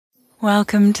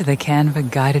Welcome to the Canva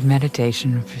guided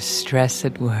meditation for stress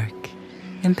at work.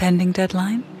 Impending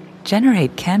deadline?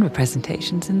 Generate Canva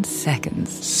presentations in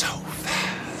seconds. So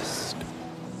fast.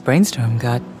 Brainstorm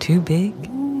got too big?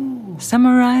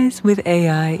 Summarize with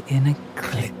AI in a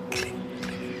click.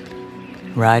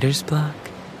 Writer's block?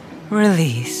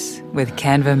 Release with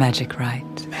Canva Magic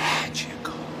Write.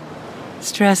 Magical.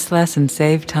 Stress less and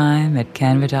save time at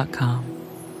canva.com.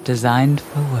 Designed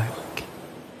for work.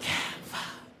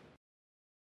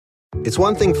 It's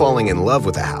one thing falling in love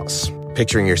with a house,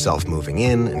 picturing yourself moving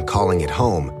in and calling it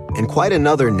home, and quite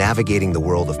another navigating the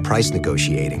world of price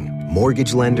negotiating,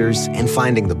 mortgage lenders, and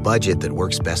finding the budget that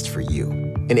works best for you.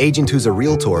 An agent who's a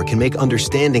Realtor can make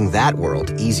understanding that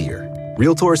world easier.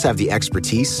 Realtors have the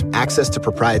expertise, access to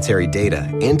proprietary data,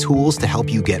 and tools to help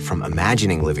you get from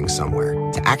imagining living somewhere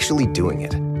to actually doing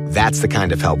it. That's the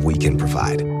kind of help we can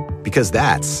provide. Because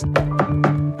that's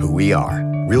who we are.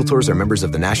 Realtors are members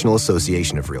of the National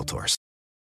Association of Realtors.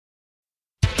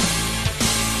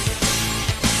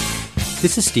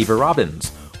 This is Steve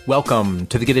Robbins. Welcome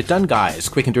to the Get It Done Guys,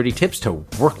 quick and dirty tips to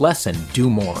work less and do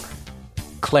more.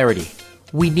 Clarity.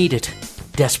 We need it.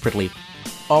 Desperately.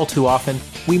 All too often,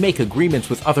 we make agreements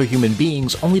with other human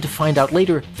beings only to find out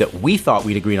later that we thought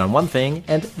we'd agreed on one thing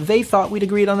and they thought we'd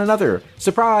agreed on another.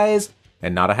 Surprise!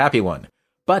 And not a happy one.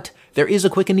 But there is a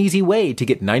quick and easy way to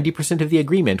get 90% of the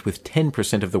agreement with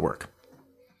 10% of the work.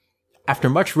 After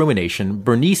much rumination,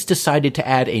 Bernice decided to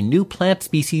add a new plant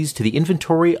species to the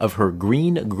inventory of her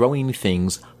green growing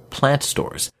things plant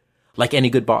stores. Like any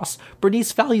good boss,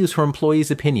 Bernice values her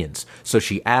employees' opinions, so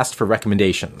she asked for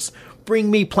recommendations. Bring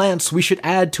me plants we should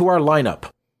add to our lineup.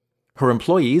 Her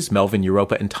employees, Melvin,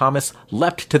 Europa, and Thomas,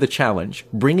 leapt to the challenge,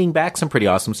 bringing back some pretty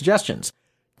awesome suggestions.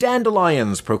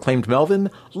 Dandelions, proclaimed Melvin.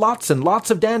 Lots and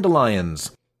lots of dandelions.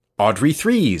 Audrey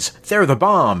threes, they're the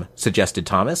bomb, suggested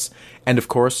Thomas. And of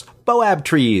course, Boab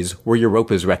trees were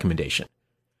Europa's recommendation.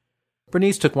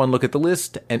 Bernice took one look at the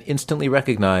list and instantly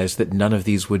recognized that none of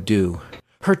these would do.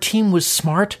 Her team was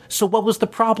smart, so what was the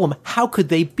problem? How could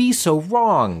they be so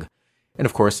wrong? And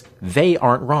of course, they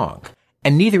aren't wrong.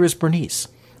 And neither is Bernice.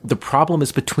 The problem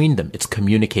is between them. It's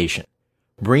communication.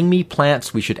 Bring me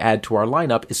plants we should add to our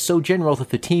lineup is so general that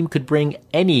the team could bring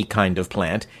any kind of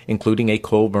plant, including a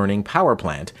coal-burning power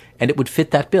plant, and it would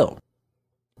fit that bill.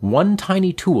 One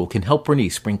tiny tool can help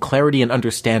Bernice bring clarity and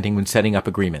understanding when setting up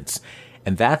agreements,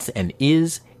 and that's an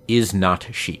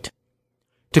is-not sheet.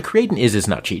 To create an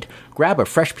is-not sheet, grab a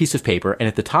fresh piece of paper and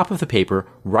at the top of the paper,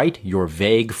 write your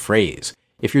vague phrase.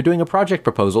 If you're doing a project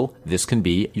proposal, this can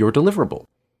be your deliverable.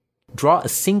 Draw a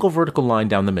single vertical line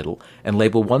down the middle and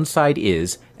label one side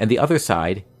is and the other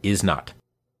side is not.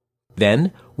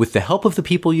 Then, with the help of the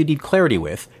people you need clarity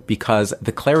with, because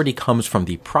the clarity comes from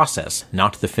the process,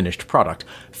 not the finished product,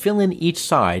 fill in each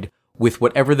side with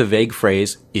whatever the vague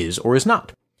phrase is or is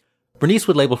not. Bernice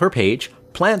would label her page,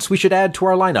 plants we should add to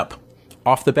our lineup.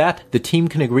 Off the bat, the team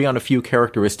can agree on a few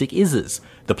characteristic ises.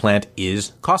 The plant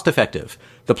is cost effective.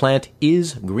 The plant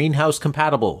is greenhouse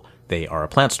compatible. They are a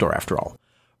plant store after all.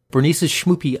 Bernice's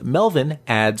schmoopy Melvin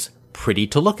adds pretty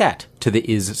to look at to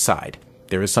the is side.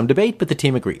 There is some debate, but the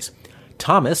team agrees.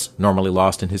 Thomas, normally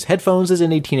lost in his headphones as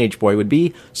any teenage boy would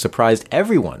be, surprised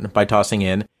everyone by tossing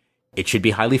in, it should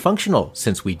be highly functional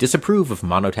since we disapprove of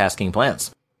monotasking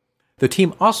plants. The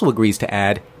team also agrees to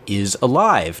add is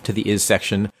alive to the is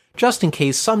section, just in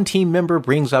case some team member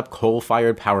brings up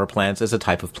coal-fired power plants as a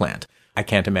type of plant. I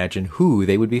can't imagine who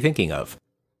they would be thinking of.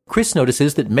 Chris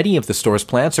notices that many of the store's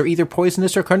plants are either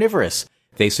poisonous or carnivorous.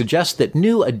 They suggest that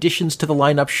new additions to the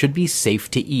lineup should be safe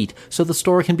to eat, so the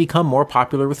store can become more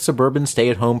popular with suburban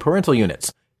stay-at-home parental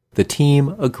units. The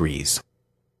team agrees.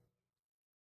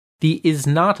 The is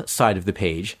not side of the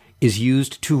page is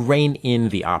used to rein in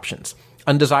the options.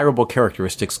 Undesirable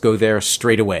characteristics go there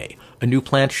straight away. A new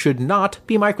plant should not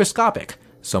be microscopic.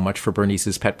 So much for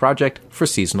Bernice's pet project for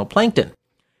seasonal plankton.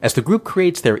 As the group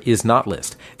creates their is not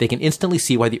list, they can instantly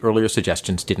see why the earlier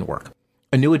suggestions didn't work.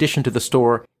 A new addition to the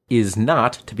store is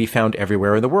not to be found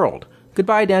everywhere in the world.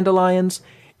 Goodbye, dandelions.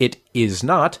 It is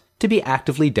not to be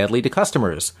actively deadly to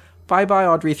customers. Bye-bye,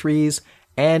 Audrey threes.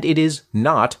 And it is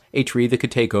not a tree that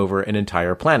could take over an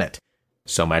entire planet.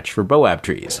 So much for Boab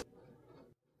trees.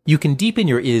 You can deepen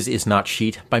your is not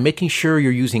sheet by making sure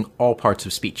you're using all parts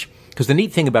of speech. Because the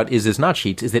neat thing about is not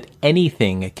sheets is that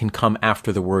anything can come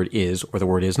after the word is or the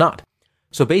word is not.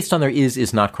 So based on their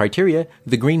is not criteria,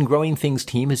 the Green Growing Things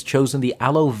team has chosen the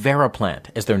aloe vera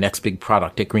plant as their next big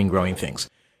product at Green Growing Things.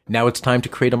 Now it's time to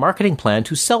create a marketing plan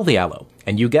to sell the aloe.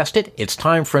 And you guessed it, it's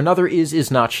time for another is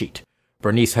not sheet.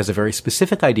 Bernice has a very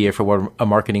specific idea for what a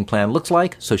marketing plan looks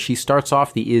like, so she starts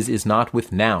off the is not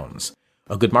with nouns.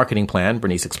 A good marketing plan,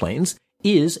 Bernice explains,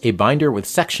 is a binder with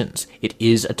sections. It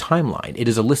is a timeline. It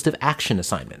is a list of action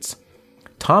assignments.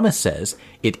 Thomas says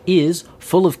it is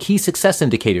full of key success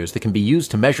indicators that can be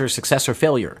used to measure success or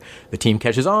failure. The team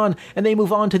catches on, and they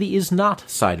move on to the is not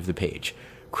side of the page.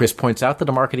 Chris points out that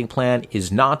a marketing plan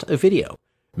is not a video.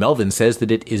 Melvin says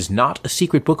that it is not a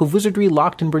secret book of wizardry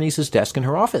locked in Bernice's desk in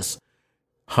her office.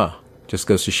 Just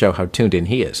goes to show how tuned in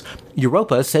he is.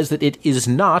 Europa says that it is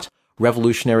not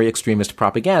revolutionary extremist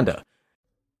propaganda.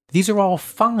 These are all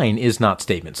fine is not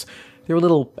statements. They're a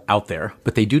little out there,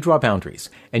 but they do draw boundaries.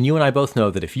 And you and I both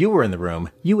know that if you were in the room,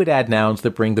 you would add nouns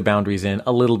that bring the boundaries in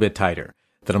a little bit tighter.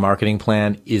 That a marketing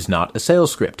plan is not a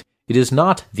sales script. It is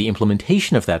not the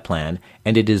implementation of that plan,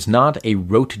 and it is not a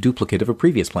rote duplicate of a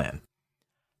previous plan.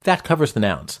 That covers the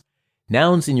nouns.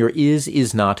 Nouns in your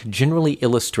is not generally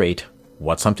illustrate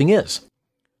what something is.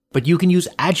 But you can use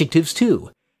adjectives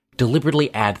too.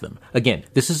 Deliberately add them. Again,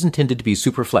 this is intended to be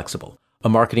super flexible. A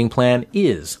marketing plan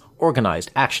is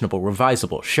organized, actionable,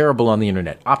 revisable, shareable on the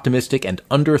internet, optimistic, and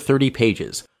under 30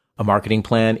 pages. A marketing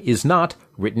plan is not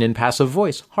written in passive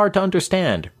voice, hard to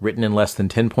understand, written in less than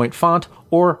 10-point font,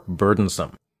 or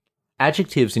burdensome.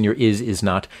 Adjectives in your is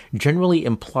not generally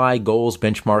imply goals,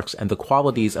 benchmarks, and the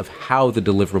qualities of how the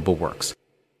deliverable works.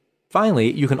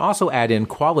 Finally, you can also add in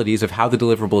qualities of how the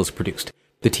deliverable is produced.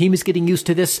 The team is getting used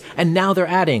to this, and now they're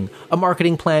adding, a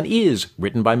marketing plan is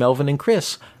written by Melvin and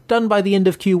Chris, done by the end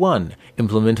of Q1,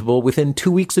 implementable within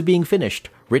 2 weeks of being finished,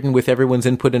 written with everyone's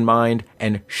input in mind,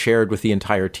 and shared with the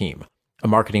entire team. A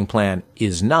marketing plan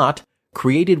is not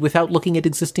created without looking at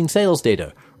existing sales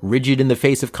data, rigid in the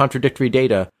face of contradictory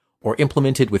data, or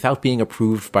implemented without being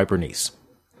approved by Bernice.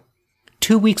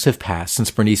 2 weeks have passed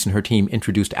since Bernice and her team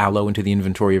introduced aloe into the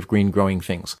inventory of green growing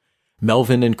things.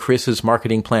 Melvin and Chris's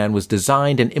marketing plan was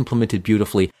designed and implemented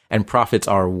beautifully, and profits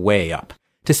are way up.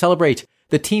 To celebrate,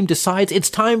 the team decides it's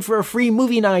time for a free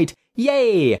movie night.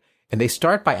 Yay! And they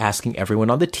start by asking everyone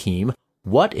on the team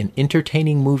what an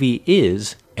entertaining movie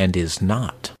is and is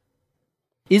not.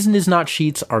 Is and is not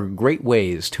sheets are great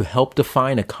ways to help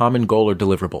define a common goal or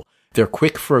deliverable. They're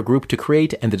quick for a group to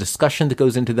create, and the discussion that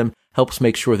goes into them helps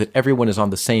make sure that everyone is on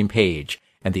the same page,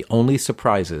 and the only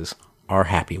surprises are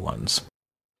happy ones.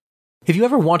 Have you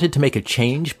ever wanted to make a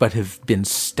change but have been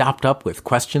stopped up with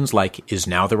questions like, is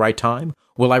now the right time?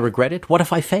 Will I regret it? What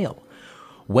if I fail?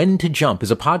 When to Jump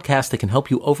is a podcast that can help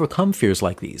you overcome fears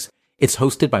like these. It's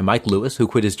hosted by Mike Lewis, who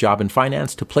quit his job in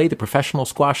finance to play the professional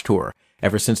squash tour.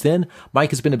 Ever since then,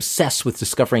 Mike has been obsessed with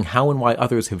discovering how and why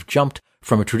others have jumped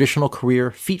from a traditional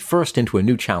career feet first into a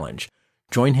new challenge.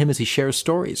 Join him as he shares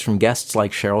stories from guests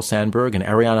like Sheryl Sandberg and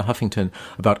Arianna Huffington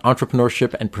about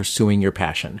entrepreneurship and pursuing your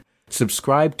passion.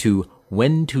 Subscribe to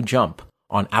When to Jump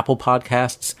on Apple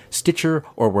Podcasts, Stitcher,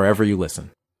 or wherever you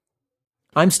listen.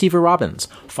 I'm Steve Robbins.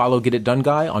 Follow Get It Done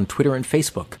Guy on Twitter and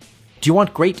Facebook. Do you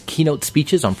want great keynote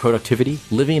speeches on productivity,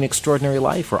 living an extraordinary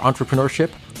life, or entrepreneurship?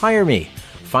 Hire me.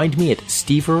 Find me at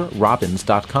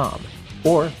steverrobbins.com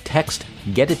or text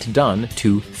Get It Done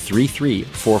to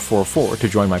 33444 to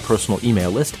join my personal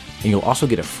email list, and you'll also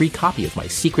get a free copy of my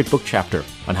secret book chapter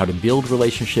on how to build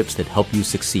relationships that help you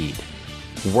succeed.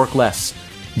 Work less,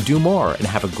 do more, and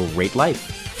have a great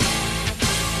life.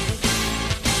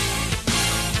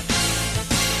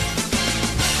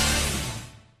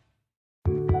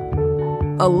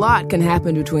 A lot can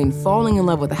happen between falling in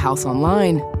love with a house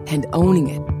online and owning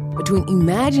it, between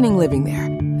imagining living there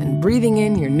and breathing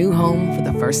in your new home for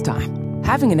the first time.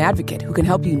 Having an advocate who can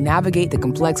help you navigate the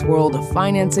complex world of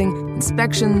financing,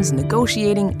 inspections,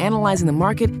 negotiating, analyzing the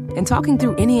market, and talking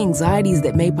through any anxieties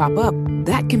that may pop up,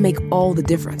 that can make all the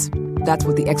difference. That's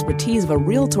what the expertise of a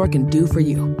Realtor can do for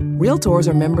you. Realtors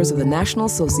are members of the National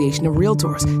Association of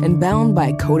Realtors and bound by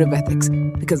a code of ethics,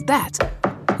 because that's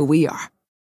who we are.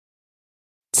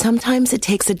 Sometimes it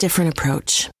takes a different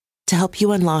approach to help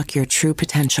you unlock your true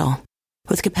potential.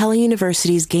 With Capella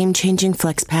University's game-changing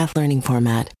FlexPath learning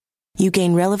format, you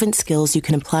gain relevant skills you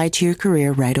can apply to your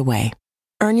career right away.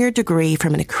 Earn your degree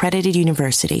from an accredited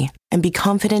university and be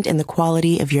confident in the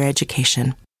quality of your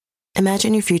education.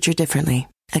 Imagine your future differently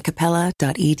at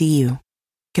capella.edu.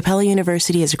 Capella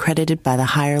University is accredited by the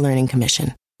Higher Learning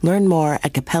Commission. Learn more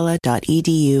at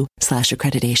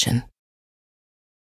capella.edu/accreditation.